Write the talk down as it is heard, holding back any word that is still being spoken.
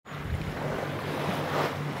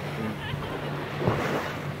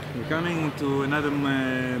coming to another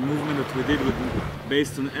movement that we did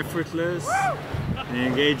based on Effortless and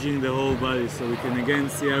engaging the whole body, so we can again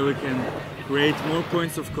see how we can create more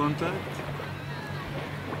points of contact,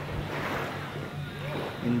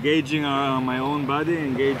 engaging my own body,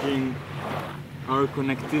 engaging our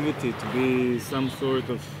connectivity to be some sort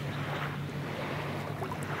of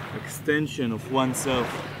extension of oneself.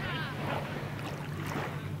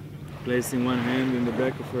 Placing one hand in the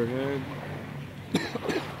back of her head,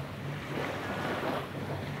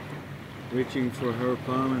 reaching for her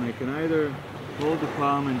palm, and I can either hold the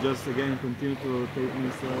palm and just again continue to rotate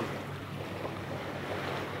myself,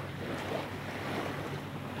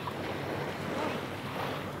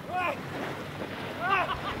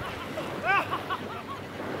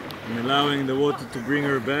 and allowing the water to bring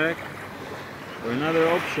her back. Or another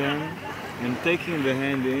option, and taking the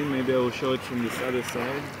hand in, maybe I will show it from this other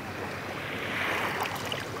side.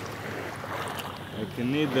 I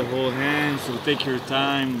can need the whole hand, so take your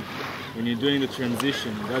time when you're doing the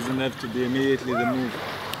transition. It doesn't have to be immediately the move,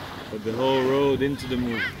 but the whole road into the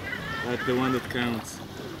move. That's the one that counts.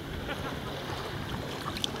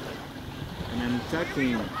 And I'm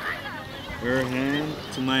tucking her hand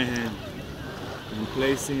to my hand and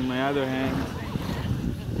placing my other hand,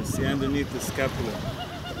 you see, underneath the scapula,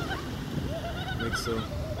 like so.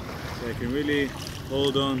 So I can really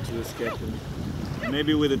hold on to the scapula.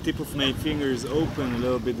 Maybe with the tip of my fingers open a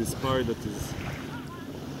little bit this part that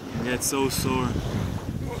gets so sore.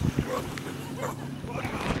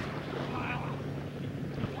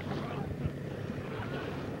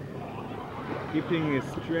 Keeping a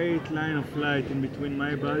straight line of light in between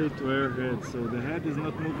my body to her head, so the head is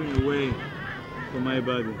not moving away from my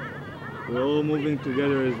body. We're all moving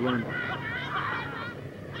together as one.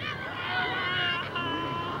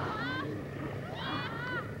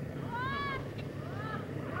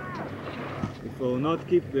 If I will not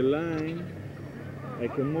keep the line, I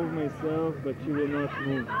can move myself, but she will not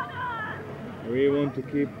move. I really want to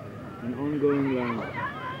keep an ongoing line.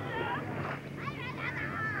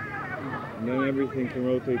 And then everything can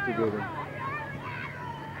rotate together.